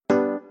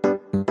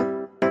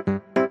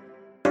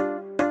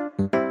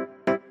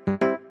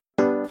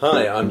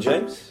Hi, I'm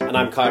James. And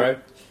I'm Kyro.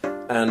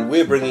 And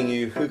we're bringing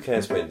you Who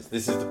Cares Wins.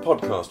 This is the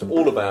podcast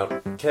all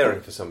about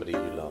caring for somebody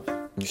you love.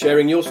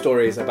 Sharing your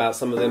stories about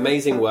some of the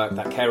amazing work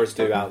that carers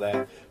do out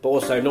there, but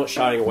also not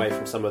shying away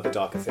from some of the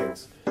darker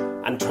things.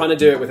 And trying to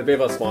do it with a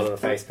bit of a smile on our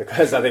face,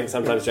 because I think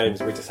sometimes,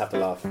 James, we just have to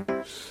laugh.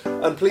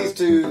 And please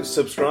do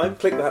subscribe,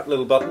 click that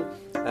little button,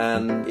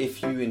 and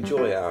if you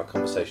enjoy our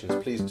conversations,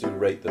 please do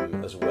rate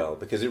them as well,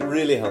 because it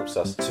really helps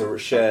us to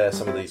share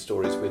some of these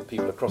stories with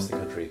people across the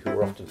country who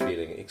are often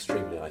feeling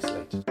extremely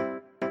isolated.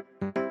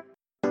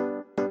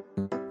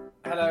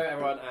 Hello,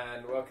 everyone,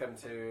 and welcome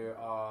to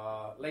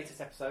our latest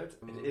episode.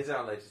 It is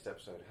our latest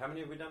episode. How many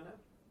have we done now?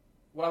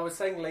 Well, I was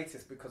saying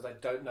latest because I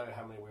don't know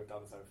how many we've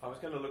done so far. I was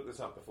going to look this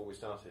up before we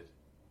started.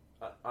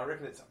 I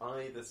reckon it's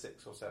either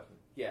 6 or 7.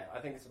 Yeah, I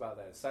think it's about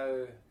there.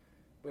 So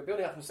we're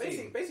building up some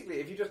steam. Basically,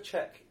 if you just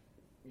check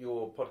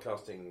your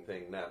podcasting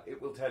thing now, it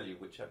will tell you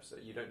which episode.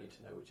 You don't need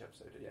to know which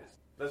episode it is.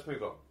 Let's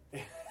move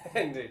on.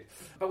 Indeed.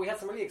 But we had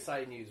some really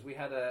exciting news. We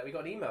got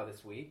an email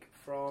this week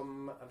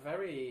from a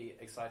very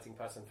exciting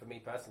person for me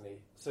personally.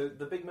 So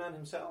the big man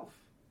himself.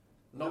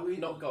 Not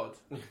God.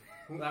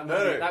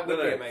 That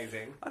would be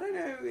amazing. I don't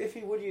know if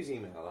he would use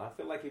email. I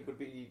feel like it would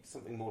be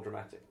something more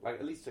dramatic, like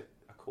at least a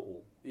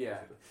call. Yeah.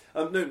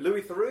 No,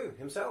 Louis Theroux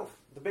himself,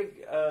 the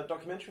big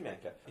documentary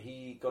maker.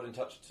 He got in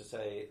touch to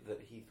say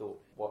that he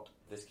thought what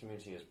this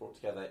community has brought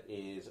together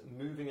is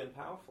moving and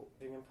powerful.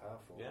 Moving and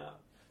powerful. Yeah.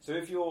 So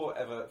if you're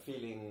ever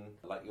feeling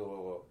like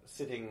you're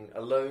sitting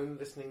alone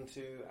listening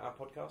to our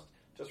podcast,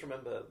 just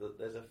remember that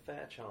there's a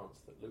fair chance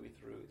that Louis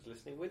Theroux is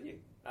listening with you.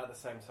 At the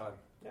same time.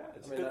 Yeah,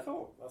 it's a good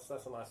thought.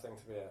 That's a nice thing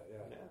to be at, yeah.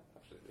 Yeah,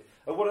 absolutely.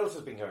 What else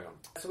has been going on?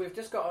 So we've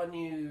just got our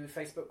new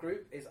Facebook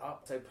group is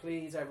up, so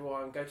please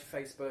everyone go to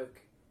Facebook.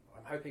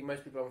 I'm hoping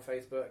most people are on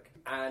Facebook,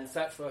 and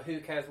search for Who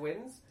Cares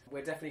Wins.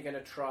 We're definitely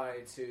going to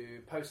try to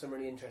post some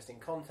really interesting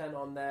content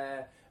on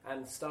there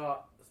and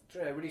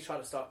really try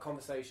to start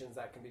conversations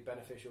that can be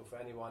beneficial for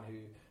anyone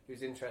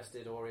who's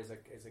interested or is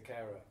a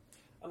carer.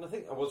 And I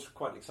think what's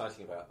quite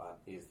exciting about that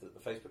is that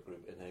the Facebook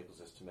group enables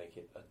us to make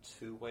it a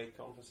two-way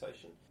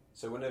conversation.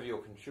 So whenever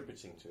you're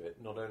contributing to it,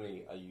 not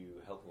only are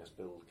you helping us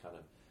build kind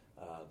of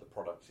the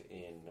product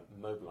in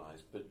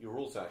Mobilise, but you're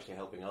also actually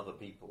helping other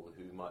people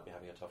who might be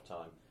having a tough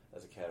time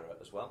as a carer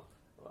as well.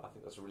 I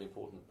think that's a really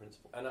important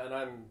principle. And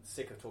I'm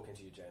sick of talking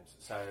to you, James.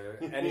 So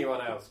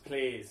anyone else,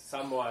 please,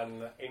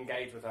 someone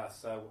engage with us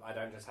so I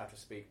don't just have to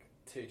speak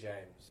to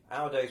James.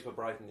 Our days were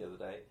brightened the other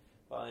day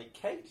by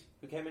Kate,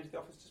 who came into the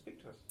office to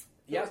speak to us.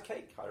 Yeah,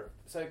 Kate, Kyro.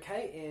 So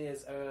Kate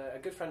is a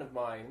good friend of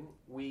mine.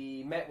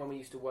 We met when we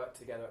used to work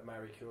together at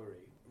Marie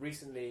Curie.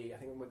 Recently, I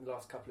think in the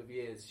last couple of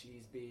years,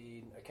 she's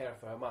been a carer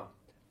for her mum.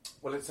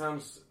 Well, it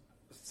sounds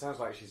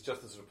like she's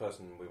just the sort of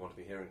person we want to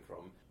be hearing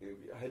from.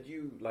 Had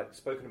you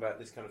spoken about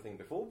this kind of thing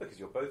before? Because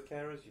you're both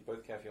carers, you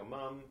both care for your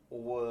mum, or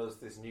was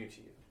this new to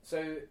you?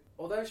 So,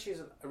 although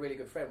she's a really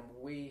good friend,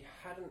 we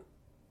hadn't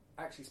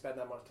actually spent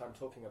that much time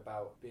talking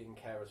about being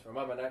carers for her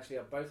mum, and actually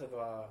both of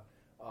our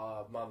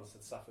mums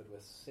had suffered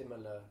with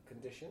similar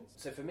conditions.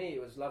 So for me,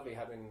 it was lovely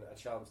having a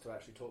chance to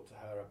actually talk to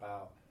her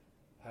about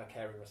her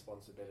caring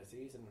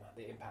responsibilities and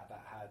the impact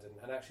that had.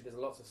 And actually, there's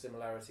lots of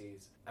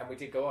similarities. And we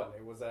did go on.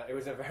 It was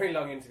a very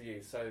long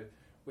interview. So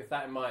with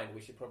that in mind,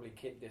 we should probably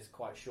keep this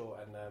quite short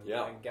and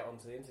get on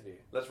to the interview.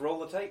 Let's roll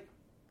the tape.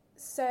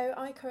 So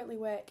I currently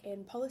work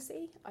in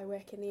policy. I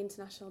work in the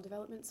international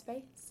development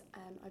space.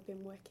 I've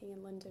been working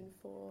in London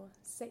for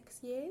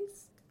 6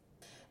 years.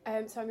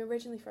 So I'm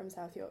originally from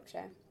South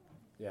Yorkshire.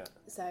 Yeah.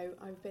 So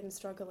I've been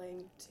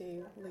struggling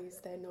to lose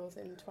the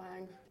northern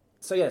twang.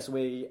 So yes,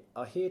 we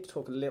are here to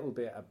talk a little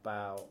bit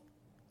about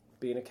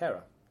being a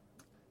carer.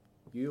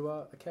 You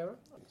are a carer?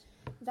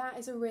 That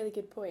is a really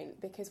good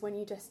point, because when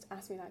you just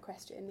asked me that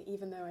question,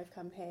 even though I've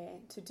come here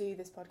to do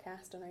this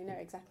podcast and I know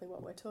exactly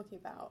what we're talking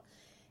about,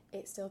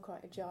 it's still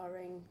quite a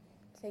jarring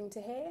thing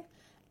to hear.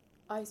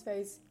 I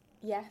suppose,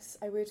 yes,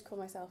 I would call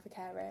myself a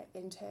carer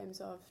in terms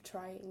of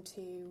trying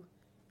to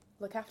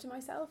look after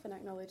myself and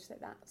acknowledge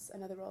that that's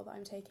another role that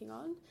I'm taking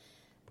on.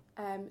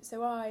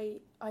 So I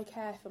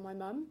care for my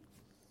mum,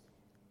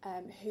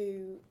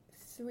 who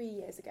 3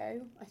 years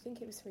ago, I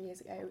think it was 3 years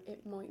ago,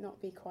 it might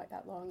not be quite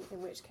that long,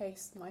 in which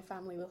case my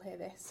family will hear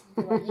this,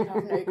 you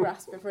have no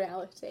grasp of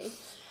reality.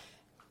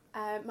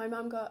 My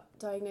mum got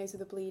diagnosed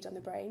with a bleed on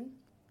the brain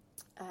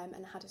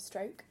and had a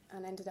stroke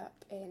and ended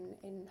up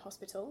in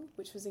hospital,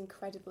 which was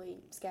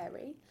incredibly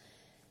scary.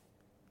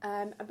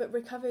 But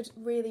recovered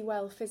really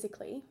well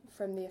physically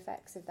from the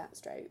effects of that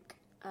stroke,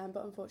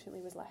 but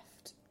unfortunately was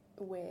left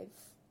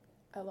with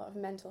a lot of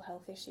mental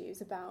health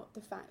issues about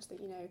the fact that,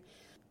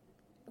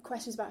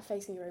 questions about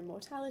facing your own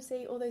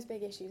mortality, all those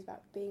big issues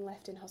about being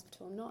left in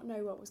hospital, not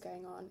know what was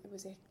going on. It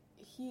was a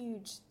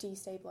huge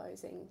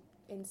destabilising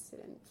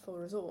incident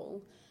for us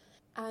all.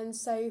 And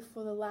so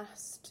for the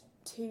last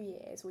 2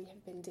 years, we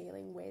have been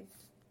dealing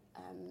with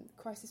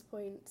crisis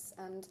points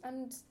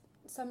and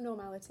some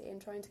normality and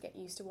trying to get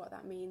used to what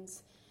that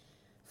means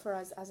for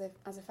us as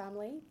a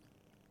family.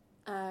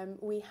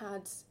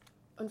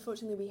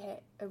 Unfortunately, we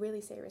hit a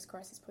really serious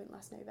crisis point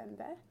last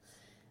November.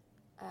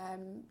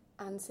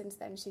 And since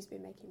then, she's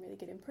been making really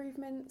good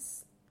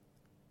improvements.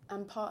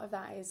 And part of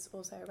that is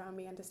also around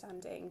me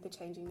understanding the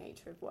changing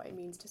nature of what it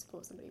means to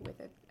support somebody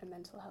with a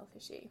mental health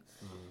issue.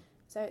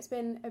 So it's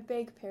been a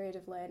big period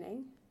of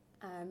learning.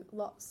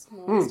 Lots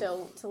more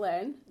still to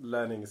learn.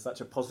 Learning is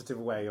such a positive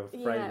way of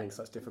framing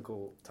such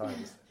difficult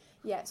times.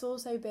 Yeah, it's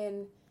also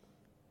been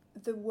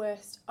the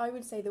worst, I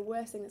would say the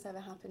worst thing that's ever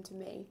happened to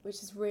me,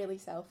 which is really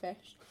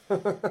selfish.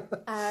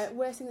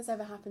 Worst thing that's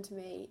ever happened to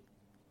me,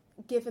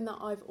 given that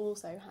I've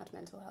also had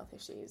mental health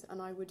issues,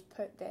 and I would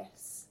put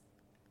this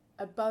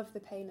above the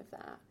pain of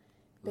that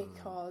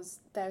because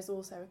there's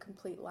also a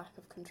complete lack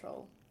of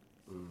control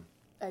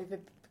over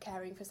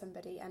caring for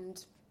somebody,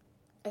 and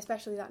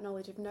especially that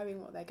knowledge of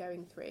knowing what they're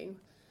going through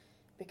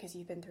because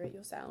you've been through it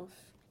yourself,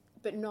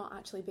 but not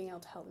actually being able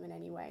to help them in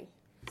any way.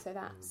 So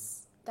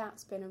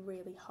that's been a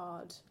really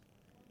hard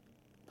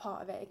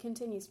part of it. It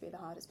continues to be the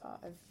hardest part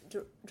of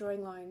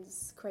drawing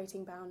lines,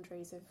 creating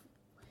boundaries of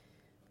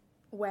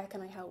where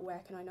can I help,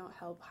 where can I not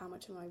help, how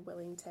much am I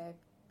willing to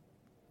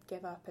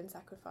give up and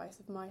sacrifice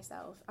of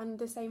myself. And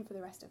the same for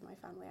the rest of my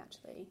family,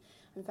 actually.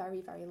 I'm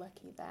very, very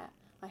lucky that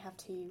I have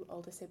 2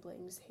 older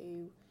siblings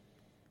who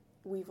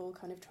we've all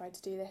kind of tried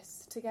to do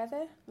this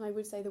together. And I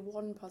would say the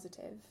one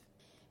positive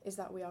is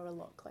that we are a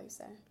lot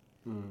closer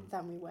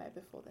than we were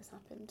before this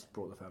happened.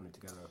 Brought the family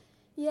together.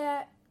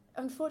 Yeah,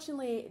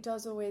 unfortunately it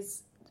does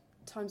always,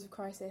 times of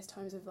crisis,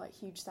 times of like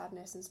huge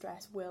sadness and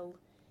stress will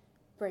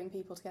bring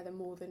people together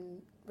more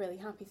than really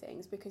happy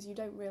things, because you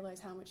don't realise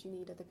how much you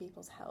need other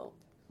people's help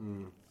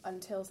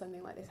until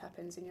something like this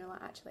happens and you're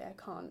like, actually I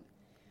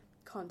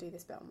can't do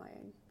this bit on my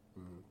own.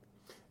 And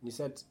you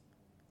said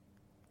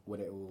when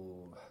it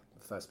all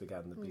first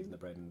began, the bleed in the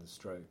brain and the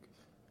stroke,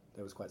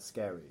 that was quite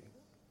scary.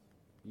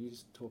 Can you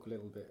just talk a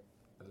little bit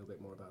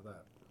more about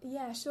that?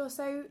 Yeah, sure.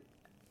 So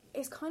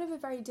it's kind of a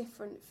very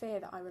different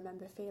fear that I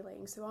remember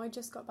feeling. So I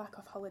just got back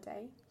off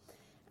holiday.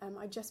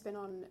 I'd just been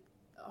on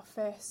our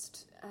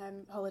first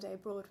holiday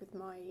abroad with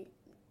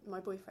my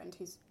boyfriend,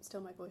 who's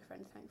still my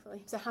boyfriend,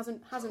 thankfully. So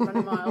hasn't run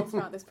a mile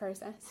throughout this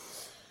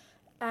process.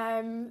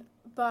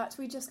 But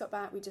we just got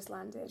back. We just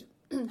landed,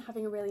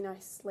 having a really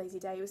nice lazy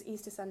day. It was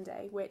Easter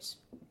Sunday, which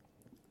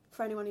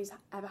for anyone who's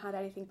ever had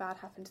anything bad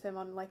happen to them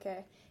on like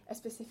a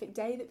specific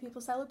day that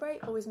people celebrate,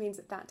 always means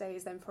that day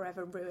is then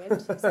forever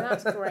ruined. So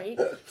that's great.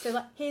 So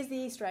like, here's the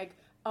Easter egg.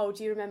 Oh,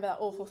 do you remember that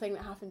awful thing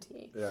that happened to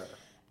you? Yeah.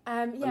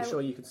 Yeah. I'm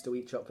sure you can still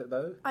eat chocolate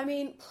though. I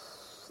mean,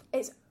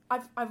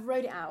 I've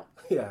wrote it out.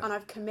 Yeah. And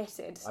I've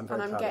committed.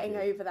 I'm getting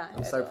over that.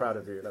 I'm so proud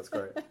of you. That's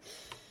great.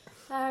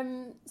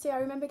 So I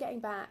remember getting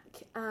back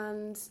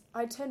and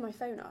I turned my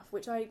phone off,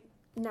 which I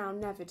now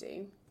never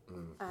do,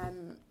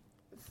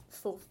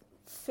 for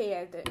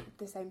fear that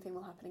the same thing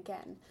will happen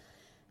again.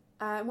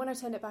 When I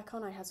turned it back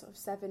on, I had sort of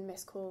 7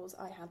 missed calls.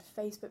 I had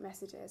Facebook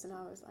messages, and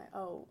I was like,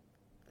 "Oh,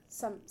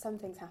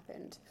 something's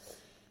happened."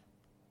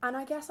 And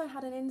I guess I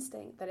had an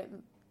instinct that it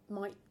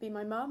might be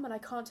my mum, and I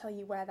can't tell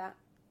you where that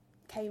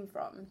came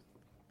from.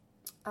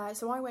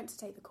 So I went to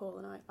take the call,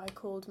 and I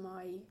called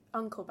my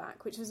uncle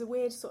back, which was a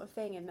weird sort of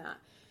thing in that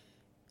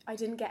I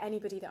didn't get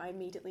anybody that I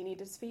immediately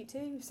needed to speak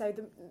to, so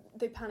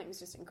the panic was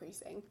just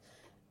increasing.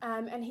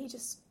 And he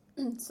just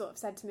sort of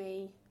said to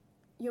me,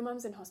 "Your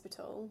mum's in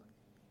hospital.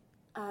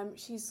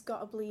 She's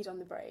got a bleed on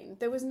the brain."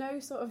 There was no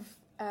sort of,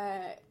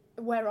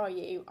 "Where are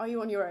you? Are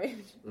you on your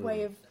own?"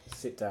 way of...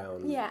 Sit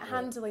down. Yeah,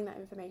 handling that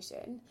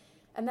information.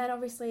 And then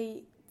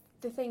obviously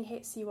the thing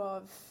hits you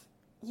of...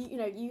 You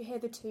know, you hear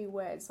the 2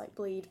 words, like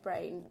bleed,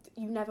 brain,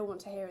 you never want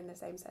to hear in the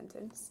same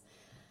sentence.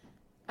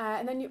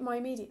 And then my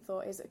immediate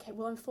thought is, okay,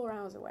 well, I'm 4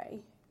 hours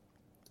away.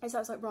 And so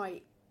I was like,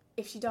 right,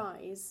 if she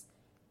dies,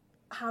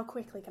 how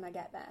quickly can I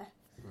get there?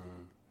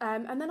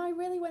 And then I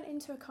really went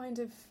into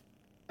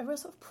a real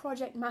sort of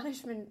project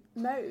management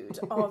mode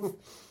of,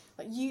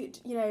 like, you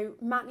know,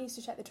 Matt needs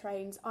to check the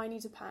trains, I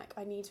need to pack,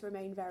 I need to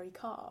remain very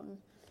calm.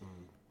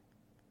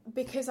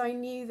 Because I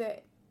knew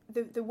that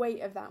the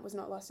weight of that was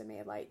not lost on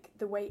me. Like,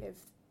 the weight of,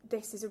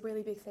 this is a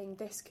really big thing,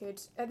 this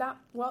could...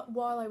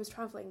 While I was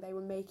travelling, they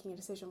were making a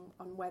decision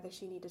on whether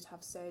she needed to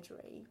have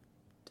surgery,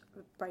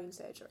 brain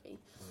surgery.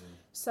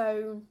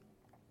 So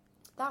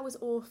that was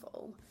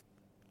awful.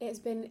 It's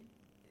been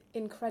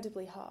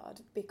incredibly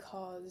hard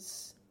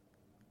because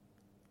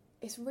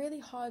it's really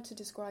hard to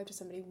describe to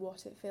somebody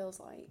what it feels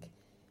like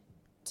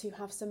to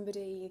have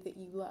somebody that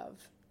you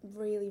love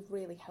really,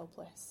 really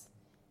helpless,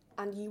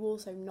 and you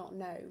also not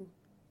know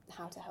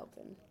how to help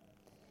them,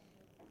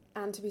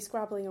 and to be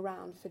scrabbling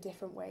around for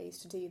different ways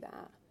to do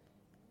that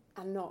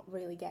and not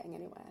really getting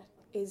anywhere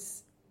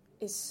is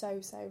so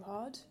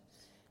hard.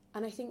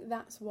 And I think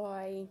that's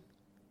why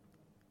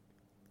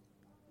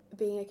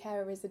being a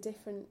carer is a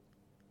different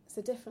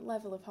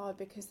level of hard,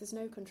 because there's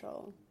no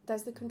control.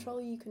 There's the control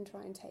you can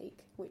try and take,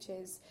 which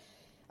is,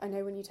 I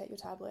know when you take your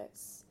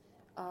tablets,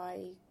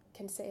 I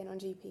can sit in on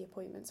GP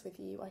appointments with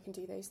you, I can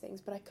do those things,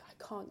 but I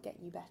can't get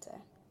you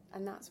better,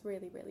 and that's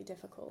really, really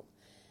difficult.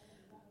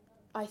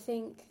 I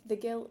think the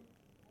guilt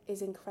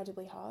is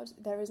incredibly hard.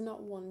 There is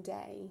not one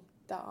day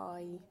that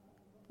I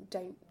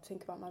don't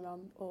think about my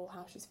mum or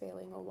how she's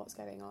feeling or what's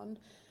going on.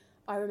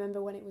 I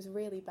remember when it was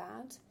really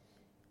bad,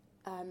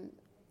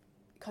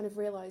 kind of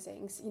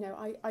realising,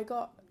 I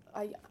got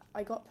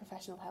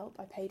professional help.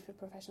 I paid for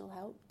professional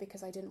help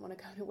because I didn't want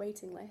to go on a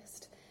waiting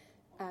list.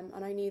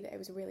 And I knew that it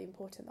was really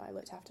important that I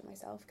looked after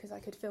myself because I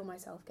could feel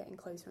myself getting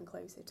closer and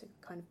closer to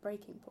kind of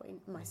breaking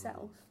point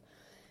myself.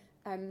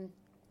 And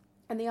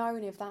the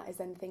irony of that is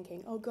then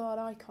thinking, oh God,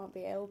 I can't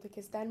be ill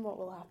because then what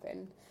will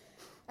happen?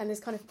 And there's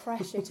kind of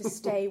pressure to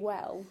stay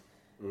well.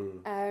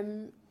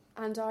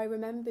 And I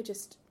remember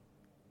just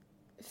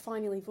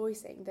finally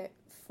voicing that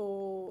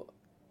for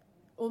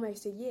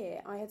almost a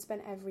year, I had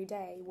spent every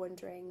day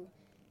wondering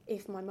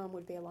if my mum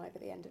would be alive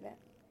at the end of it.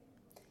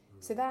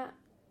 So that,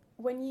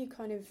 when you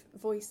kind of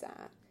voice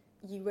that,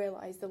 you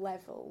realise the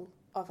level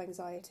of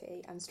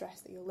anxiety and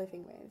stress that you're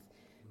living with.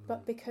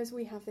 But because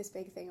we have this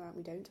big thing around,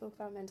 we don't talk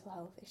about mental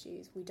health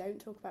issues, we don't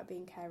talk about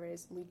being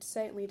carers, and we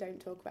certainly don't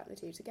talk about the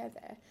two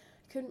together,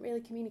 I couldn't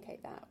really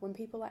communicate that. When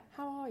people are like,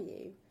 how are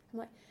you? I'm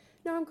like,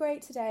 no, I'm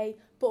great today,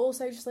 but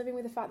also just living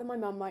with the fact that my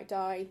mum might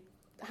die.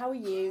 How are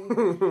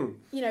you?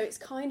 It's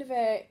kind of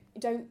a,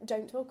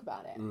 don't talk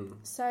about it.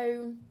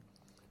 So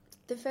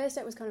the first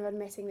step was kind of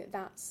admitting that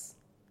that's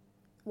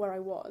where I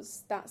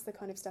was. That's the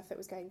kind of stuff that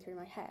was going through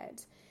my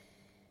head,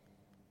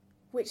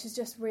 which is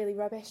just really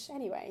rubbish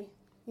anyway.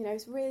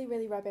 It's really,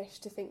 really rubbish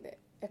to think that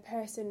a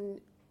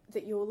person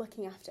that you're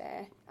looking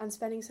after and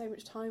spending so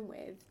much time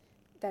with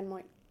then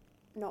might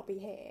not be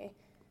here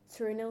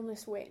through an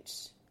illness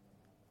which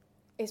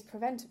is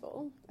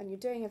preventable, and you're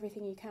doing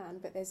everything you can,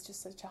 but there's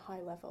just such a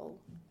high level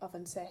of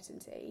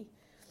uncertainty.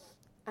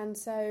 And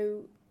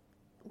so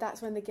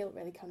that's when the guilt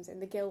really comes in.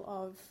 The guilt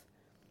of,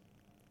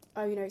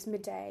 oh, it's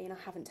midday and I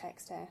haven't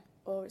texted her,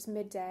 or it's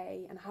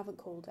midday and I haven't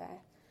called her,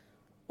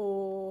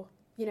 or,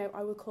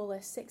 I would call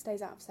her 6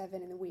 days out of 7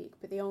 in the week,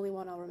 but the only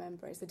one I'll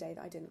remember is the day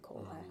that I didn't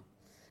call her.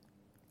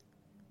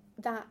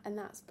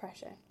 That's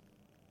pressure.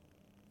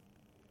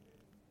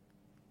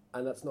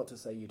 And that's not to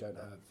say you don't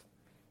have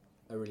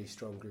a really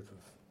strong group of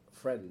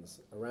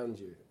friends around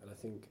you. And I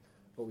think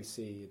what we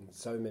see in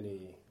so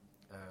many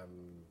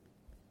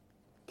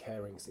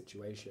caring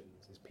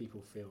situations is people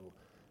feel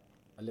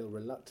a little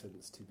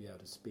reluctance to be able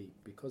to speak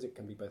because it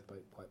can be both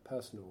quite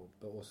personal,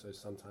 but also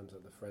sometimes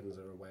that the friends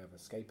are a way of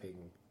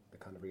escaping the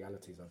kind of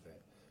realities of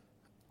it.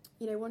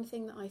 One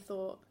thing that I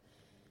thought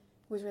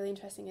was really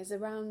interesting is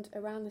around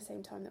the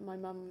same time that my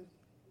mum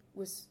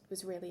was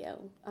really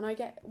ill, and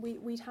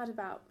we'd had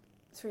about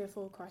 3 or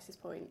 4 crisis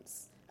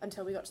points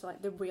until we got to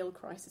the real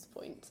crisis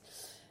point.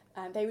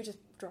 They were just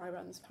dry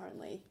runs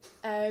apparently.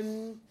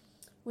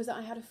 Was that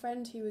I had a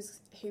friend who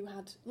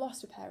had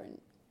lost a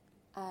parent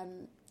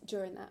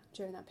during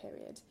that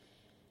period,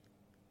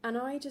 and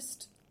I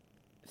just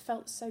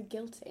felt so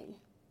guilty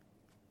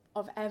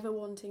of ever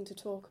wanting to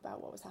talk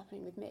about what was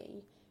happening with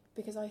me,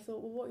 because I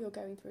thought, well, what you're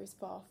going through is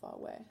far, far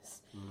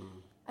worse.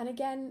 And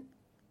again,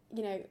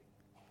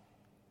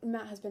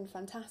 Matt has been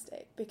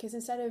fantastic, because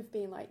instead of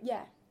being like,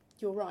 yeah,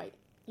 you're right,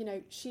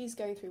 she's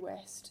going through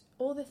worst,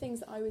 all the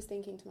things that I was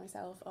thinking to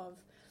myself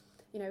of,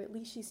 at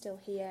least she's still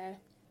here,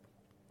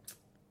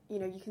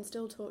 you can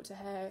still talk to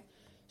her,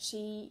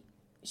 she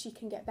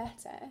can get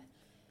better.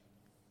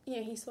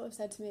 He sort of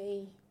said to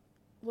me,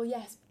 well,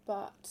 yes,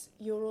 but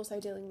you're also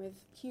dealing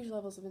with huge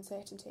levels of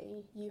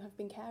uncertainty. You have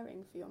been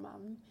caring for your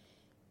mum.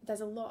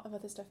 There's a lot of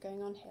other stuff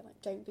going on here.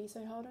 Don't be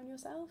so hard on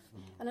yourself.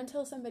 And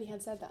until somebody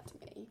had said that to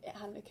me, it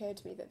hadn't occurred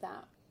to me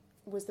that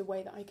was the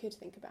way that I could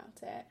think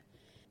about it.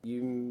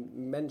 You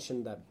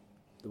mentioned that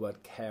the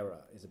word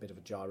carer is a bit of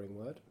a jarring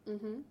word.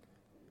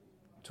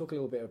 Talk a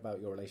little bit about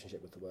your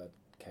relationship with the word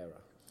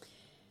carer.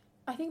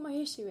 I think my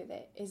issue with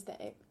it is that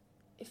it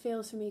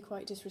feels for me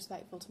quite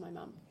disrespectful to my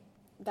mum.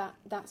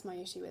 That's my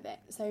issue with it.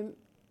 So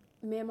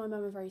me and my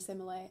mum are very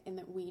similar in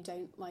that we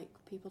don't like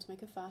people to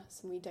make a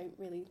fuss, and we don't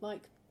really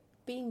like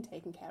being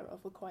taken care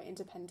of. We're quite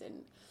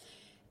independent.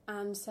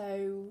 And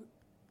so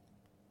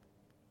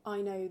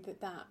I know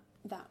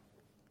that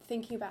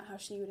thinking about how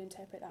she would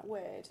interpret that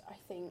word, I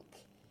think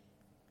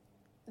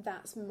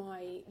that's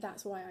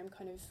why I'm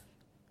kind of,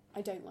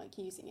 I don't like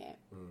using it.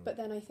 But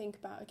then I think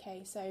about,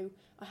 okay, so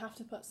I have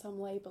to put some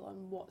label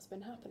on what's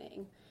been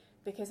happening,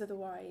 because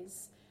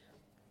otherwise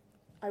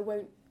I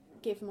won't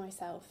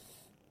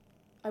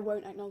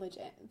acknowledge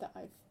it, that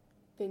I've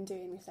been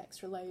doing this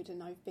extra load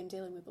and I've been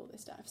dealing with all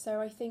this stuff. So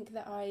I think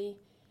that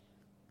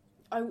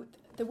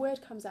the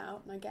word comes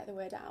out and I get the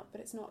word out, but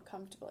it's not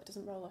comfortable, it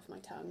doesn't roll off my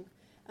tongue.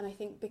 And I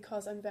think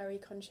because I'm very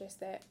conscious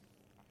that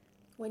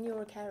when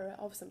you're a carer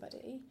of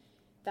somebody,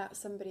 that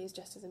somebody is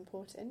just as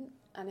important,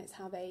 and it's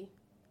how they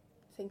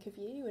think of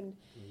you. And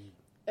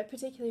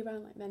particularly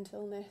around mental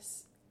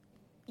illness,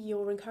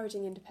 you're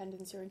encouraging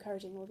independence, you're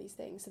encouraging all these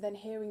things. So then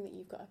hearing that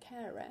you've got a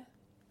carer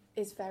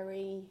is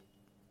very,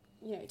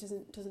 it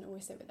doesn't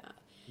always sit with that.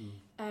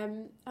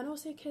 And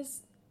also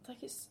because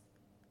it's,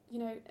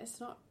 it's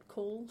not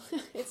cool.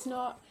 it's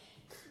not.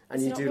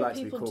 And it's you not do what like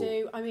people to be cool.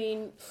 Do. I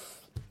mean,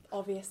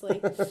 obviously,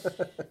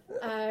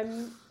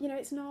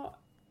 it's not.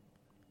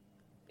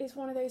 It's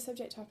one of those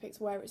subject topics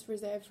where it's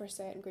reserved for a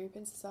certain group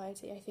in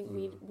society. I think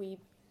we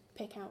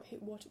pick out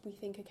what we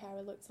think a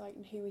carer looks like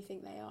and who we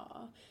think they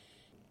are,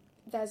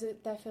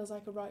 there feels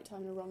like a right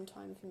time and a wrong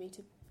time for me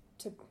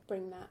to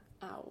bring that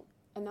out.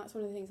 And that's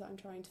one of the things that I'm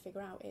trying to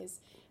figure out is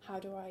how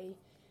do I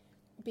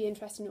be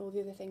interested in all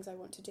the other things I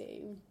want to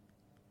do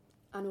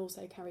and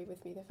also carry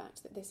with me the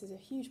fact that this is a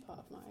huge part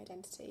of my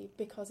identity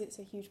because it's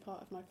a huge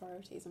part of my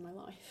priorities in my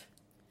life.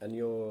 And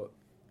you're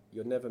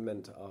never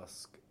meant to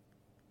ask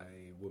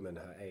a woman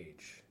her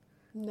age.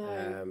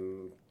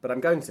 No. But I'm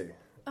going to.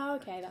 Oh,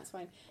 okay, that's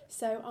fine.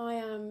 So I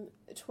am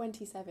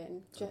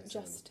 27,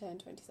 just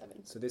turned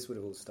 27. So this would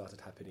have all started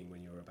happening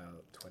when you were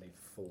about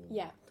 24?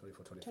 Yeah.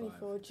 24, 25?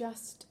 24,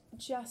 just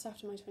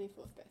after my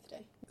 24th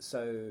birthday.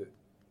 So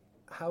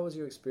how was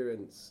your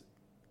experience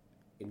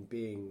in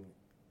being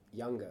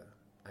younger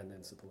and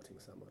then supporting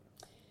someone?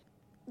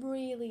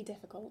 Really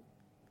difficult,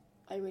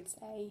 I would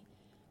say,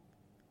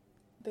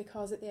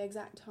 because at the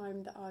exact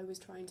time that I was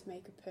trying to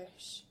make a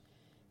push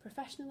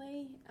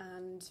professionally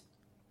and,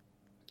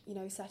 you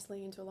know,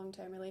 settling into a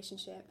long-term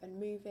relationship and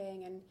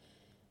moving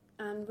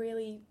and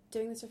really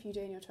doing the stuff you do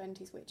in your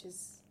 20s, which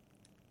is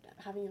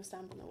having your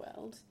stamp on the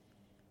world,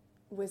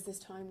 was this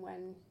time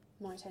when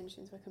my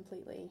attentions were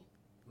completely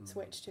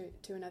switched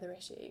to another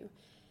issue.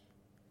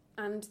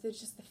 And there's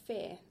just the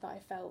fear that I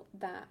felt,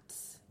 that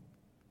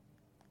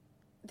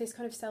this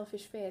kind of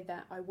selfish fear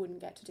that I wouldn't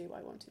get to do what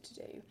I wanted to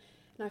do.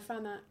 And I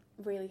found that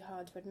really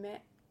hard to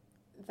admit,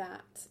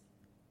 that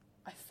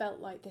I felt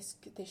like this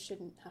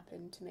shouldn't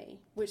happen to me,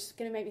 which is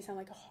going to make me sound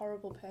like a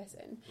horrible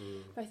person.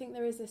 But I think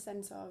there is this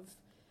sense of,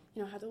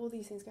 you know, I had all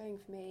these things going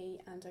for me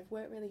and I've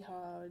worked really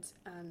hard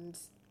and,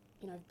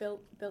 you know, I've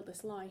built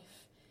this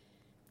life,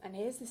 and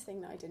here's this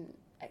thing that I didn't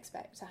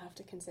expect to have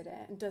to consider.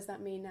 And does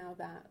that mean now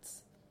that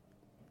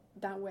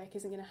that work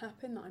isn't going to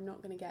happen, that I'm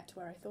not going to get to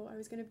where I thought I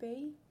was going to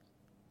be?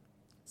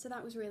 So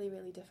that was really,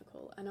 really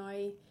difficult. And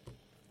I,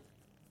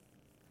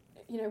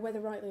 you know, whether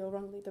rightly or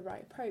wrongly the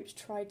right approach,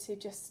 tried to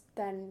just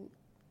then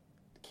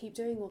keep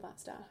doing all that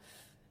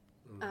stuff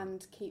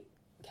and keep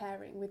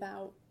caring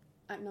without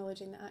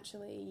acknowledging that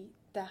actually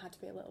there had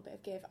to be a little bit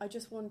of give.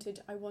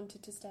 I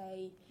wanted to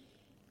stay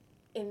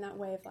in that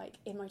way of, like,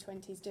 in my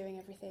 20s, doing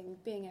everything,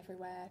 being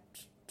everywhere,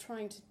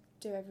 trying to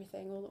do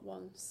everything all at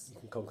once.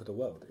 You can conquer the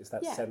world. It's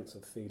that sense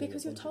of feeling.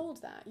 Because you're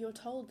told that, and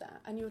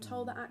you're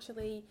told that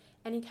actually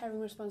any caring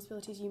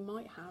responsibilities you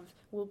might have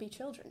will be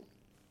children.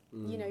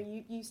 You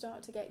know, you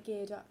start to get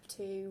geared up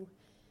to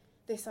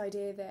this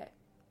idea that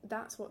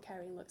that's what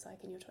caring looks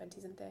like in your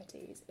 20s and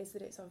 30s, is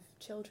that it's of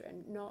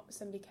children, not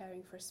somebody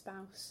caring for a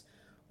spouse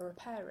or a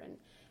parent.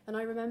 And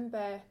I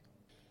remember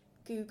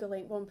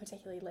Googling, one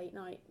particularly late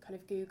night, kind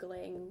of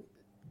Googling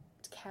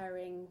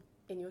caring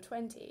in your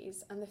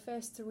 20s, and the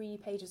first 3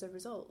 pages of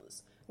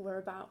results were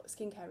about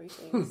skincare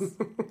routines.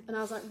 And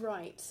I was like,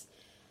 right.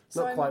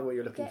 So not quite what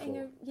you're looking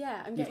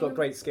for. You've got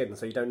great skin,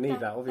 so you don't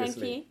need that,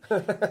 obviously.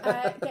 Thank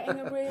you. Getting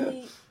a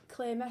really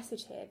clear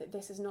message here that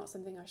this is not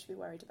something I should be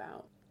worried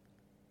about.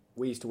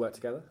 We used to work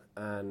together,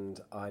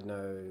 and I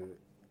know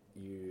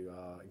you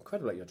are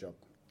incredible at your job.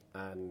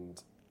 And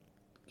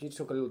can you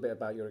talk a little bit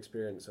about your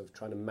experience of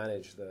trying to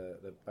manage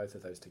the both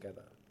of those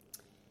together?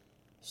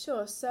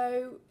 Sure.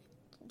 So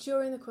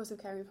during the course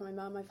of caring for my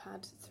mum, I've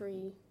had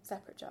 3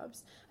 separate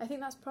jobs. I think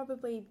that's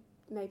probably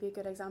maybe a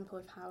good example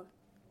of how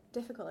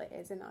difficult it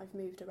is, in that I've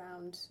moved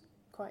around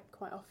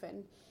quite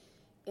often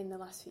in the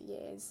last few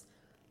years.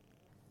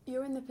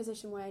 You're in the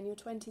position where in your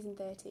 20s and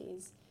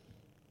 30s,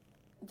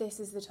 this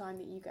is the time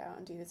that you go out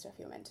and do the stuff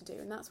you're meant to do,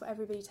 and that's what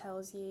everybody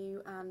tells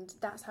you, and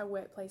that's how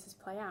workplaces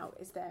play out,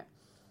 is that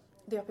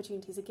the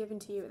opportunities are given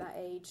to you at that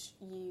age,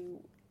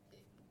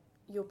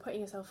 you're putting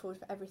yourself forward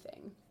for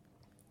everything.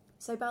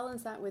 So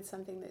balance that with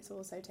something that's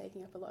also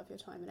taking up a lot of your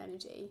time and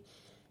energy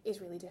is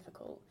really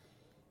difficult.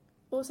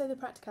 Also, the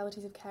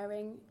practicalities of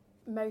caring.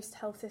 Most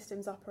health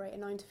systems operate a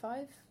 9 to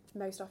 5,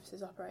 most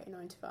offices operate a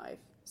 9 to 5.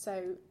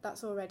 So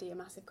that's already a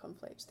massive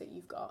conflict that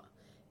you've got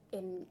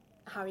in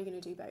how you're going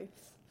to do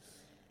both.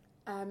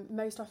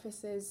 Most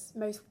offices,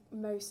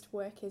 most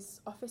work is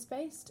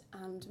office-based,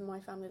 and my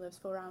family lives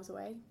 4 hours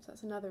away, so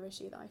that's another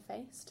issue that I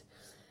faced.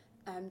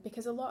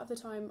 Because a lot of the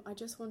time I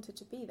just wanted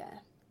to be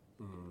there.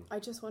 I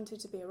just wanted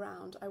to be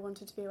around. I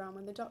wanted to be around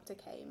when the doctor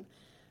came.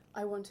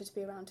 I wanted to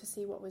be around to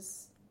see what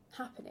was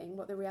happening,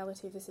 what the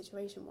reality of the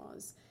situation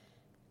was.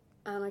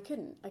 And I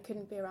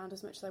couldn't be around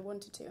as much as I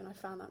wanted to, and I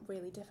found that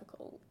really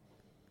difficult.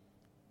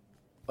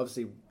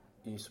 Obviously,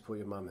 you support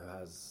your mum who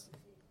has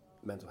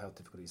mental health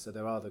difficulties, so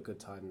there are the good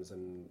times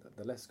and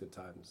the less good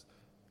times.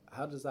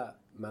 How does that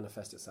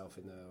manifest itself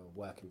in the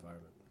work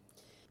environment?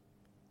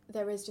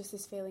 There is just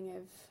this feeling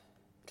of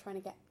trying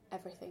to get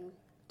everything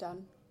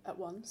done at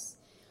once,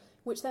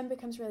 which then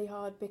becomes really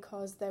hard,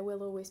 because there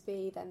will always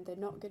be then the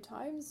not good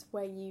times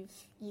where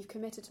you've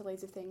committed to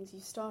loads of things,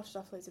 you've started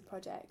off loads of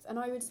projects. And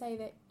I would say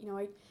that, you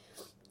know,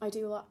 I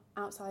do a lot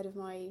outside of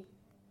my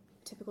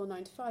typical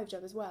 9 to 5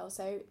 job as well,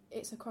 so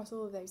it's across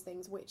all of those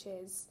things, which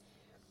is,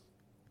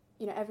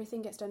 you know,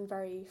 everything gets done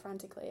very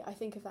frantically. I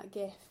think of that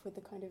GIF with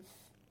the kind of,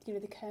 you know,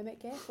 the Kermit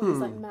GIF where he's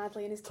like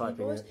madly in his typing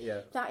keyboard. it,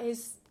 yeah. That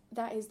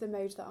is the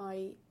mode that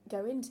I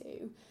go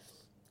into.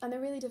 And the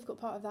really difficult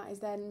part of that is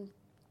then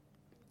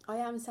I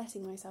am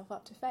setting myself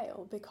up to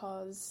fail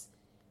because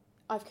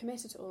I've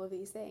committed to all of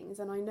these things,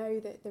 and I know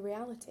that the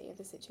reality of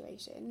the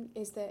situation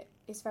is that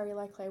it's very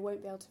likely I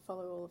won't be able to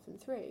follow all of them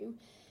through.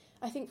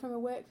 I think from a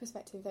work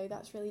perspective, though,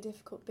 that's really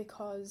difficult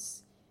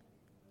because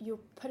you're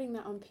putting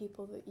that on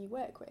people that you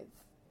work with.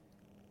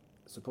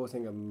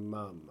 Supporting a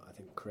mum, I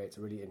think, creates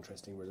a really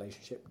interesting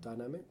relationship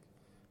dynamic.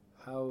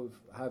 How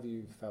have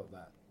you felt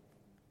that?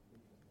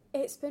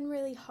 It's been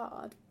really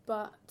hard,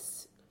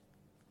 but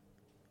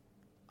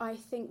I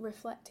think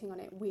reflecting on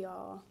it, we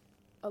are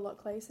a lot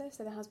closer,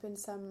 so there has been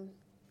some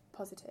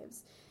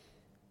positives.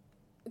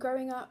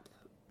 Growing up,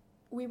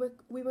 we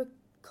were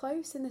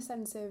close in the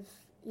sense of,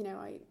 you know,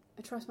 I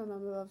trust my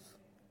mum above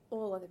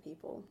all other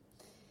people,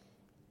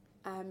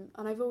 and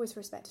I've always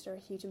respected her a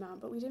huge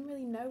amount, but we didn't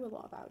really know a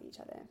lot about each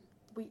other.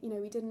 We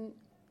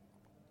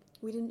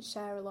didn't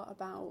share a lot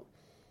about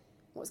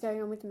what's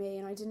going on with me,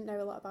 and I didn't know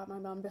a lot about my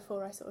mum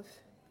before I sort of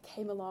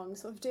came along,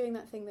 sort of doing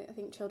that thing that I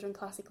think children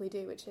classically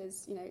do, which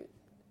is, you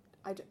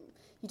know,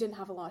 you didn't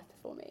have a life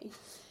before me.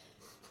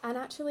 And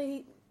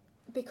actually,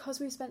 because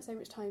we've spent so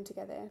much time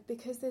together,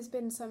 because there's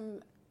been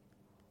some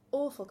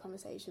awful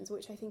conversations,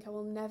 which I think I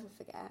will never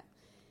forget,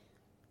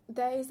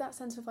 there is that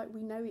sense of like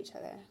we know each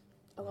other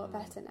a lot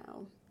better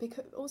now.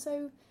 Because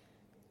also,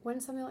 when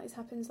something like this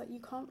happens, like you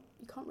can't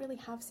really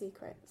have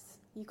secrets.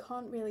 You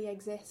can't really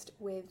exist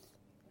with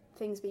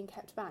things being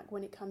kept back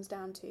when it comes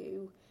down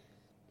to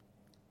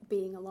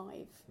being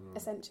alive,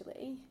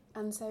 essentially.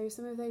 And so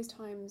some of those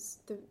times,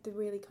 the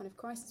really kind of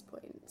crisis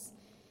points,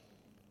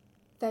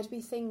 there'd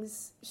be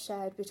things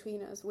shared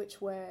between us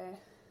which were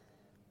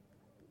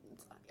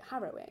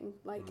harrowing.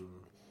 Like,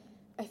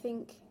 I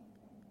think,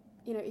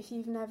 you know, if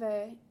you've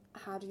never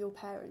had your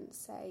parents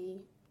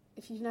say,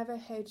 if you've never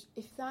heard,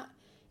 if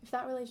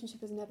that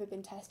relationship has never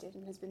been tested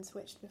and has been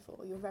switched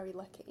before, you're very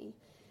lucky.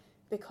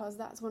 Because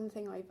that's one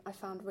thing I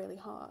found really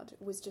hard,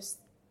 was just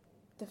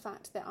the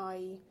fact that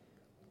I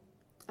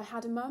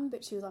had a mum,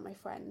 but she was like my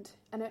friend.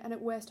 And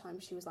at worst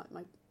times, she was like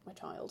my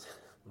child,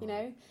 you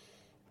know?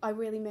 I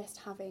really missed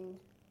having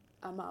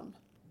a mum,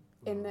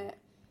 in that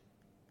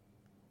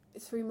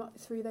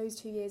through those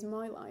 2 years of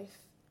my life,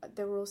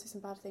 there were also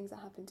some bad things that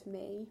happened to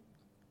me.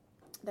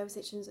 There were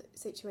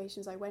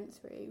situations I went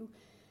through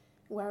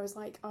where I was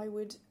like, I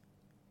would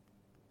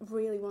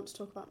really want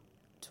to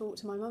talk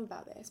to my mum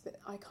about this, but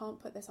I can't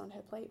put this on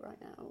her plate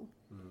right now.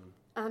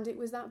 And it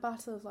was that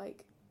battle of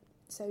like,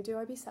 so do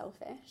I be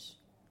selfish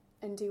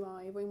and do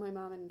I ring my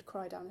mum and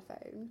cry down the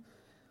phone,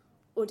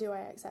 or do I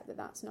accept that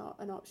that's not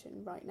an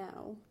option right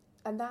now?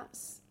 And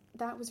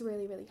that was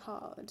really, really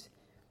hard.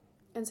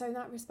 And so in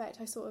that respect,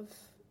 I sort of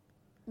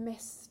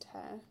missed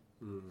her.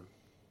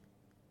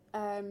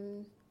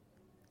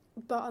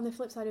 But on the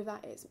flip side of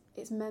that,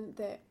 it's meant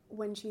that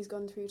when she's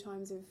gone through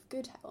times of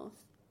good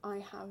health,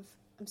 I'm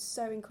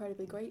so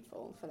incredibly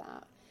grateful for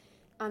that.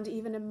 And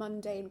even a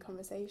mundane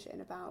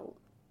conversation about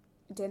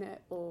dinner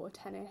or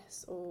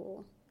tennis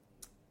or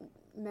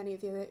many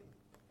of the other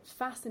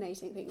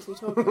fascinating things we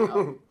talk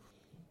about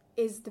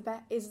is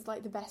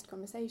like the best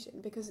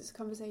conversation, because it's a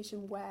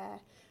conversation where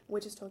we're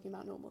just talking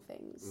about normal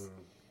things.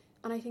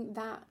 And I think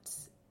that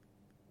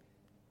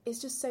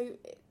it's just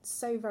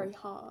so very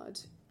hard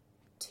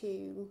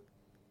to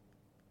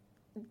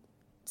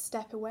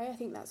step away. I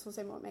think that's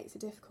also what makes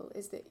it difficult,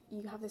 is that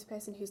you have this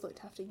person who's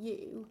looked after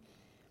you,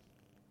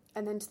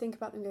 and then to think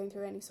about them going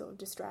through any sort of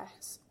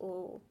distress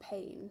or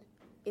pain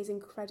is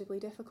incredibly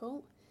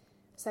difficult.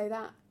 So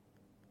that,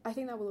 I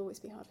think that will always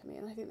be hard for me,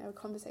 and I think there are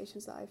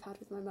conversations that I've had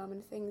with my mum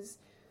and things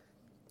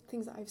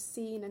that I've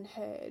seen and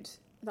heard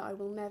that I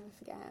will never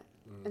forget.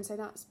 And so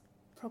that's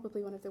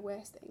probably one of the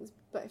worst things.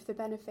 But if the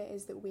benefit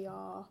is that we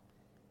are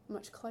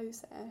much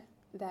closer,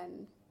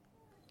 then...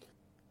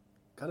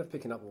 Kind of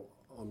picking up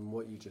on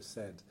what you just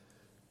said,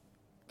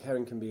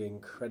 caring can be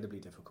incredibly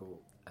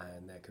difficult,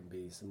 and there can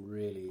be some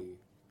really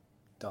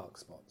dark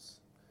spots.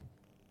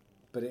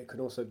 But it can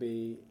also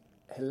be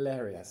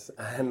hilarious,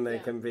 and there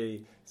can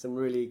be some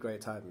really great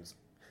times.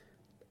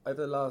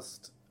 Over the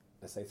last,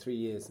 let's say, 3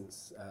 years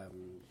since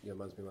your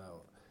mum's been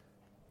well,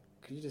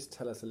 could you just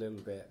tell us a little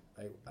bit,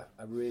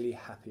 a really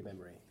happy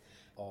memory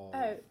of...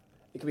 Oh.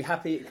 It can be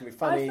happy, it can be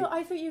funny.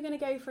 I thought you were going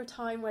to go for a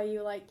time where you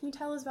were like, can you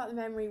tell us about the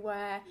memory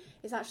where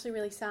it's actually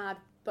really sad,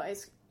 but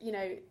it's, you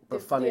know...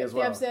 But funny as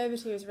well. The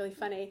absurdity was really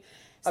funny.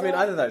 So, I mean,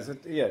 either of those,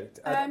 yeah.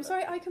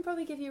 Sorry, I can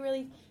probably give you a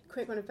really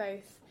quick one of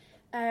both.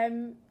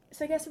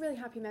 So I guess a really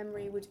happy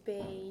memory would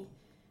be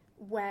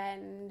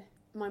when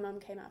my mum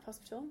came out of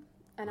hospital,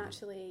 and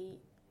actually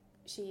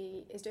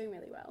she is doing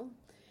really well.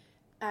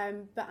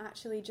 But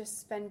actually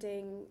just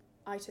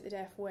I took the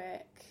day off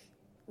work,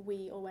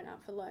 we all went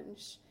out for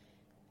lunch,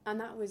 and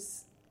that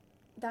was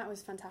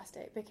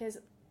fantastic, because,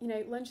 you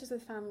know, lunches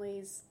with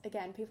families,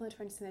 again, people in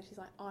their 20s and 30s,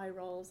 like, eye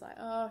rolls, like,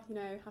 oh, you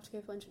know, have to go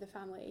for lunch with the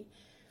family.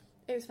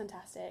 It was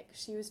fantastic.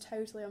 She was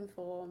totally on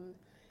form.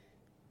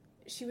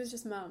 She was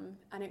just mum,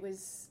 and it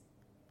was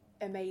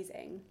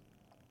amazing.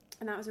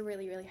 And that was a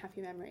really, really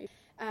happy memory.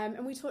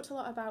 And we talked a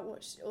lot about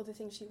all the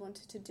things she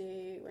wanted to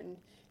do, and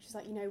she's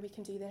like, we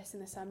can do this in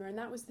the summer. And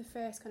that was the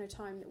first kind of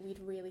time that we'd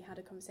really had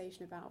a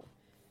conversation about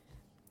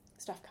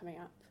stuff coming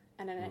up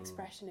and an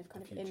expression of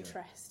kind of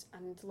interest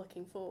and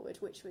looking forward,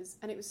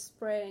 and it was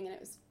spring, and it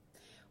was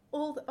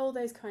all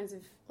those kinds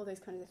of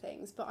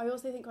things. But I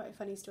also think quite a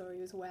funny story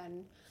was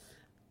when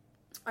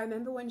I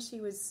remember when she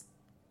was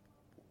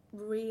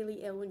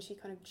really ill, when she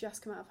kind of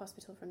just come out of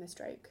hospital from the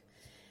stroke,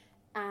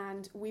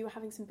 and we were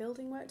having some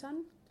building work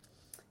done.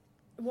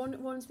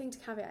 One thing to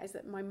caveat is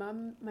that my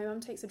mum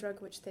takes a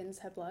drug which thins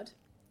her blood,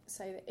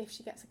 so that if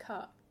she gets a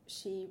cut,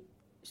 she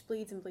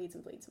bleeds and bleeds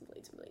and bleeds and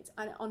bleeds and bleeds.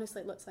 And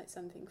honestly, it looks like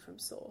something from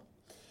Saw.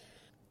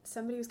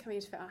 Somebody was coming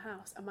to fit our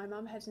house, and my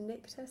mum had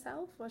nicked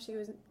herself while she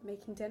was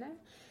making dinner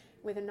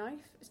with a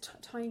knife,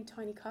 tiny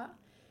cut,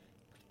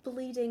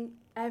 bleeding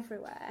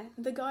everywhere.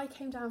 The guy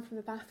came down from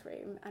the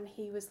bathroom, and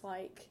he was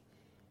like,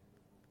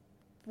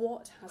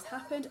 what has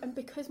happened? And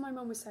because my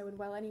mum was so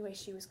unwell anyway,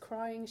 she was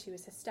crying, she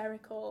was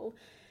hysterical.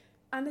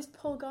 And this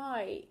poor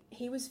guy,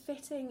 he was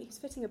fitting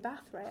a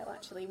bath rail,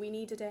 actually. We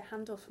needed a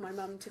handle for my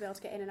mum to be able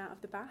to get in and out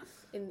of the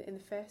bath in the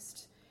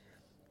first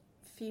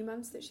few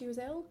months that she was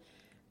ill.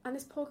 And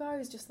this poor guy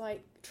was just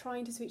like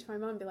trying to speak to my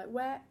mum and be like,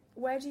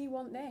 where do you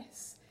want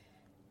this?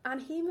 And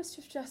he must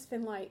have just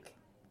been like,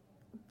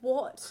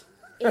 what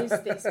is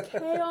this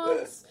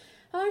chaos?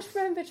 And I just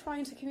remember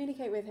trying to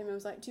communicate with him. I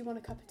was like, do you want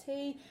a cup of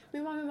tea?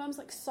 Meanwhile, my mum's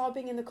like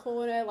sobbing in the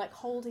corner, like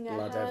holding her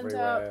Blood hand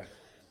everywhere. up.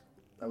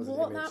 That was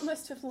What that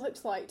must have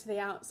looked like to the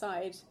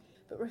outside,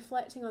 but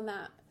reflecting on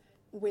that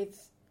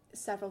with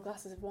several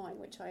glasses of wine,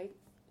 which I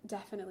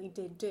definitely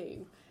did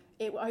do,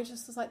 I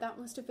just was like, that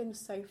must have been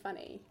so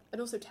funny and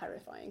also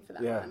terrifying for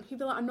that man. He'd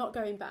be like, I'm not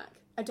going back.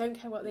 I don't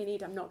care what they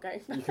need, I'm not going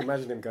back. You can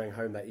imagine him going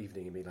home that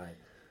evening and be like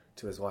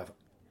to his wife,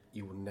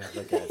 you will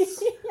never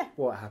guess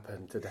what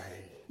happened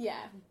today. Yeah.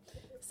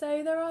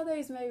 So there are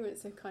those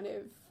moments of kind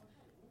of,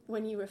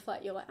 when you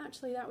reflect, you're like,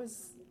 actually, that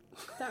was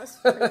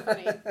pretty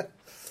funny.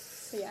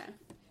 So yeah.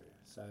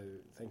 So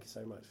thank you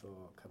so much for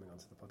coming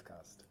onto the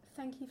podcast.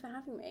 Thank you for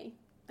having me.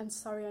 And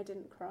sorry I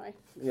didn't cry.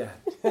 Yeah.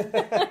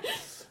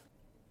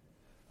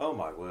 Oh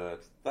my word,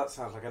 that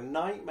sounds like a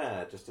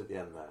nightmare just at the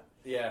end there.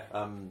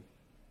 Yeah.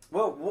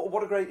 Well,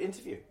 what a great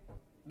interview.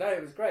 No,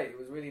 it was great. It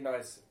was really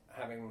nice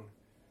having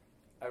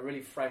a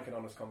really frank and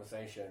honest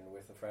conversation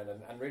with a friend,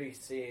 and really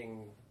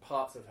seeing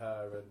parts of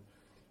her and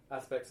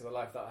aspects of her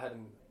life that I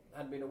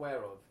hadn't been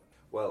aware of.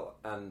 Well,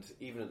 and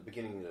even at the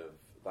beginning of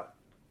that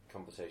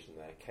conversation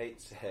there, Kate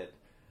said,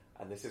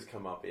 and this has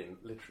come up in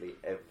literally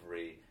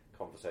every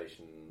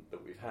conversation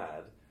that we've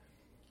had,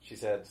 she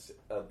said,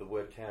 the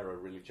word carer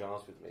really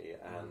jars with me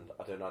and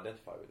I don't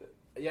identify with it.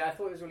 Yeah, I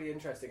thought it was really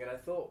interesting, and I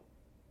thought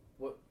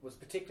what was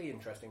particularly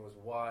interesting was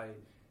why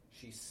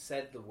she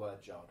said the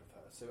word jarred with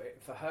her. So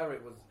for her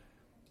it was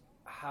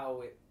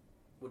how it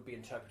would be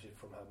interpreted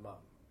from her mum.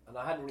 And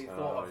I hadn't really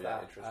thought of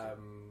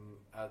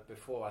that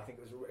before. I think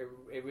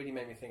it really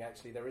made me think,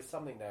 actually, there is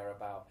something there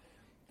about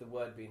the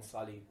word being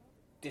slightly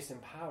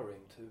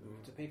disempowering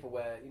to people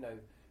where,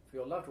 for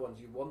your loved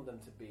ones, you want them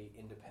to be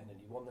independent.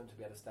 You want them to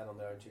be able to stand on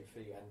their own 2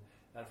 feet.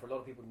 And for a lot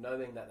of people,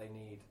 knowing that they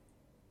need,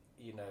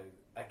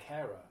 a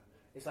carer,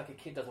 it's like a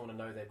kid doesn't want to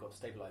know they've got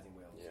stabilising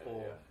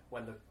wheels.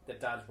 When the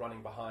dad's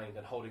running behind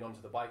and holding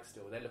onto the bike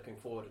still, they're looking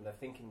forward and they're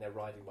thinking they're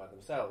riding by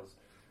themselves.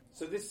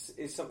 So this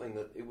is something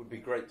that it would be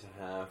great to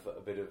have a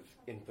bit of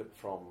input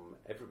from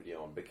everybody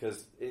on,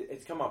 because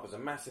it's come up as a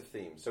massive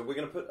theme. So we're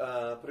going to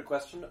put a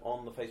question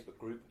on the Facebook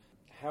group.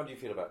 How do you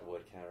feel about the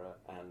word carer,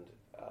 and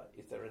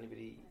is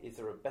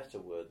there a better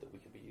word that we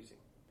could be using?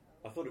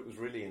 I thought it was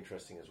really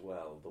interesting as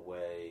well, the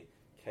way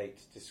Kate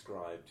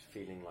described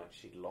feeling like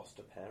she'd lost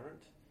a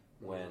parent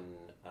when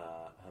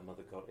her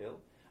mother got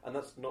ill. And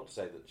that's not to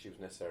say that she was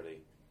necessarily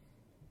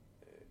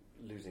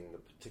losing the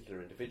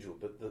particular individual,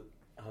 but that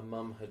her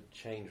mum had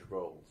changed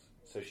roles.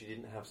 So she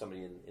didn't have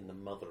somebody in the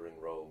mothering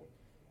role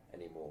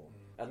anymore.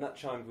 And that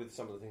chimed with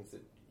some of the things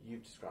that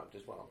you've described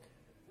as well.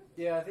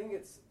 Yeah, I think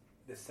it's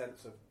this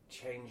sense of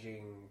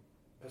changing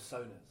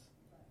personas,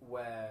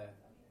 where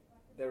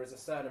there is a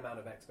certain amount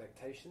of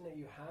expectation that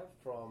you have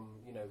from,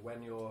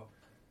 when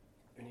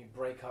you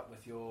break up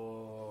with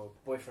your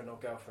boyfriend or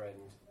girlfriend,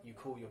 you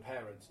call your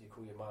parents, you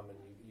call your mum, and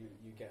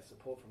you get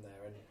support from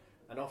there.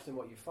 And often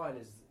what you find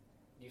is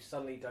you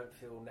suddenly don't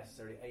feel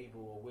necessarily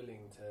able or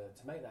willing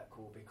to make that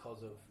call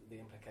because of the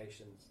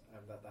implications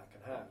that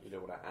can have. You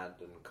don't want to add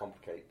and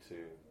complicate to...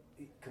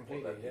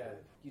 Completely, yeah.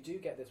 You do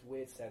get this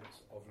weird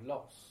sense of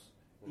loss,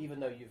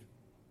 even though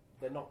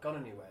they're not gone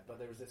anywhere, but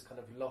there is this kind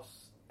of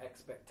loss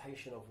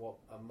expectation of what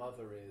a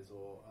mother is,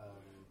 or...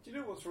 Do you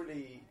know what's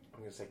really,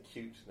 I'm going to say,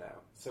 cute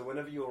now? So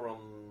whenever you're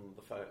on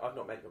the phone, I've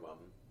not met your mum,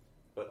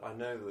 but I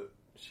know that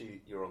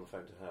you're on the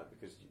phone to her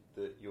because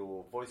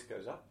your voice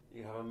goes up.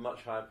 You have a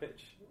much higher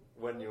pitch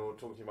when you're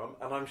talking to your mum,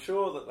 and I'm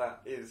sure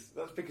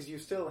that's because you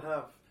still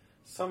have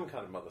some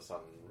kind of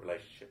mother-son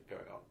relationship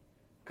going on.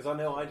 Because I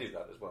know I do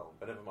that as well.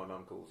 Whenever my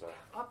mum calls her,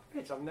 up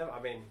pitch.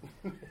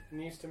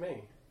 News to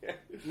me. Yeah.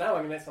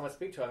 Now, next time I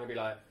speak to her, I'm going to be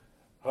like,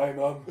 "Hi,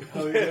 Mum,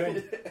 how are you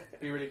doing?"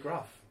 Be really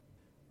gruff.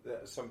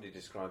 somebody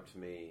described to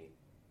me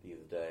the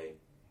other day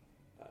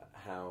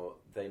how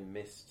they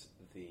missed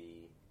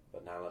the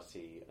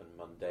banality and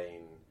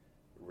mundane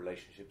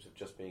relationships of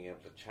just being able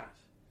to chat.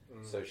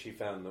 So she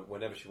found that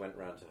whenever she went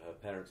round to her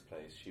parents'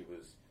 place, she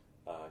was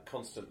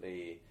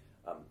constantly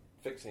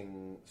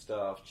fixing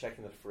stuff,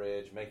 checking the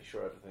fridge, making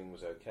sure everything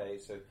was okay.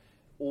 So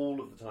all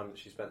of the time that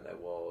she spent there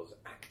was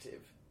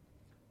active,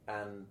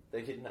 and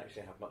they didn't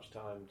actually have much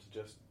time to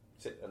just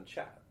sit and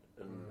chat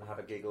and have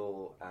a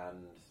giggle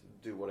and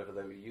do whatever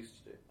they were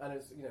used to do. And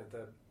it's,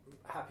 the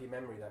happy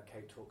memory that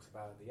Kate talks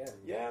about at the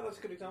end. Yeah, that's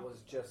a good example.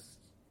 Was just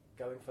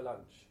going for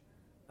lunch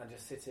and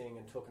just sitting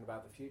and talking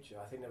about the future.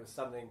 I think there was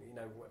something,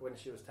 when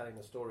she was telling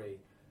the story,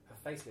 her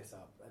face lit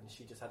up and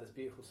she just had this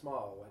beautiful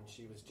smile, and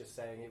she was just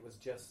saying it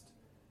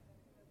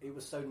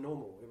was so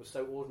normal, it was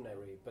so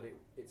ordinary, but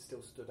it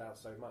still stood out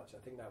so much. I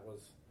think that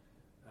was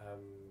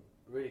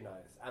really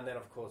nice. And then,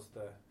 of course,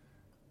 the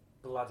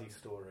bloody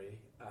story,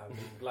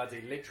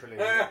 bloody literally.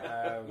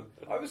 I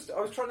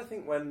was trying to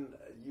think when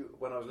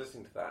I was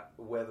listening to that,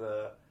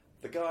 whether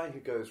the guy who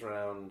goes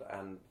around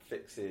and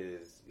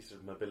fixes sort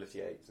of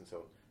mobility aids and so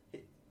on,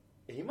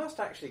 he must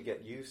actually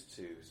get used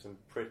to some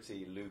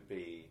pretty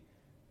loopy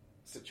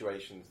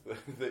situations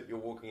that you're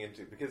walking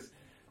into, because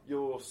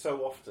you're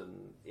so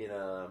often in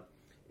a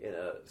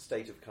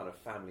state of kind of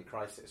family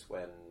crisis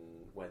when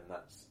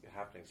that's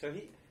happening. So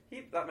he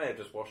that may have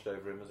just washed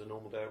over him as a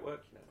normal day at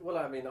work. Well,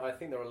 I mean, I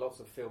think there are lots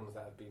of films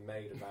that have been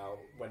made about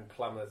when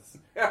plumbers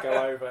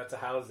go over to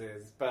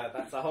houses, but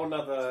that's a whole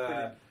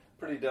nother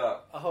pretty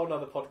dark. A whole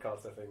nother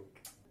podcast, I think.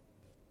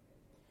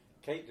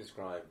 Kate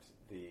described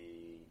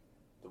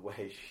the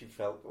way she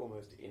felt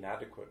almost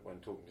inadequate when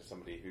talking to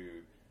somebody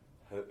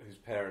whose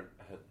parent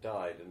had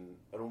died, and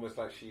almost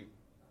like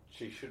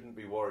she shouldn't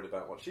be worried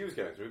about what she was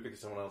going through because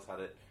someone else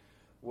had it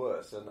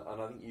worse. And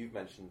I think you've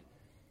mentioned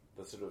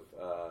the sort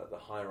of the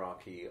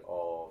hierarchy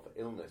of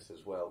illness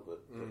as well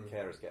that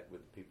carers get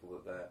with the people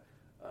that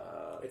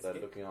they're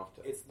looking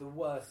after. It's the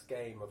worst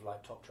game of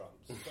like top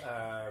trumps.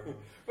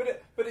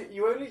 But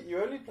you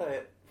only play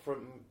it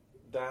from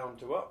down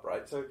to up,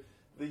 right? So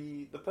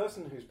the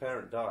person whose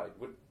parent died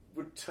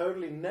would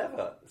totally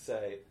never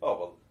say,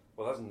 "Oh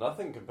well, that's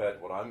nothing compared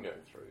to what I'm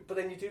going through." But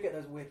then you do get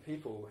those weird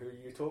people who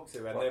you talk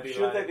to, and well,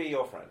 should they be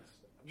your friends?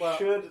 Well,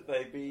 should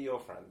they be your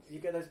friends? You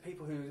get those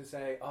people who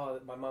say, "Oh,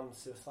 my mum's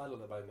suicidal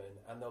at the moment,"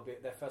 and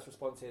their first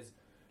response is,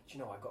 "Do you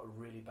know, I got a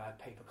really bad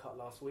paper cut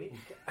last week?"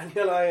 And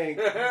you're like,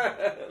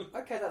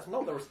 "Okay, that's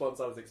not the response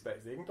I was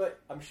expecting,"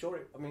 but I'm sure.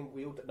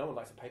 No one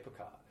likes a paper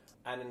cut,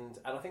 and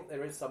I think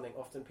there is something.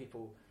 Often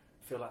people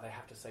feel like they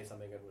have to say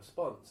something in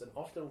response, and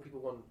often what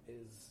people want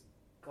is,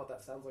 God,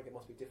 that sounds like it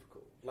must be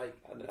difficult.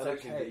 And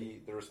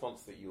actually, the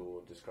response that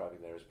you're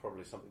describing there is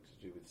probably something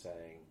to do with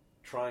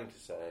trying to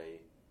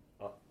say,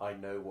 I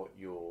know what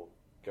you're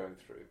going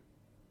through.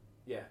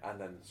 Yeah. And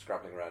then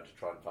scrabbling around to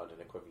try and find an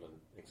equivalent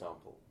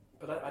example.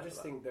 But I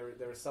just think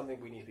there is something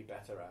we need to be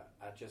better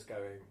at just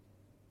going,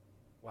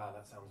 wow,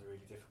 that sounds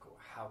really difficult.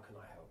 How can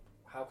I help?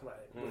 How can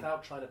I,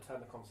 without trying to turn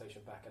the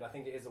conversation back? And I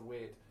think it is a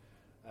weird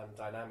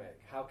dynamic.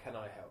 How can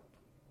I help?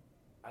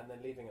 And then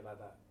leaving it like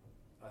that.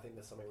 I think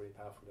there's something really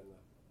powerful in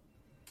that.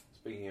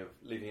 Speaking of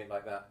leaving it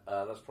like that,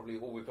 that's probably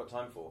all we've got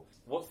time for.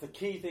 What's the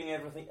key thing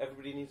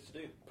everybody needs to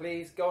do?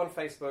 Please go on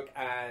Facebook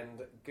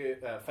and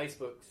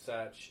Facebook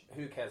search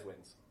Who Cares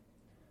Wins.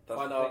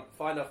 Find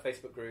our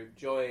Facebook group,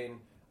 join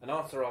and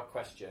answer our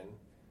question.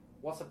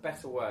 What's a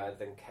better word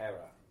than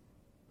carer?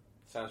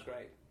 Sounds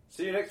great.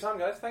 See you next time,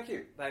 guys. Thank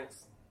you. Thanks.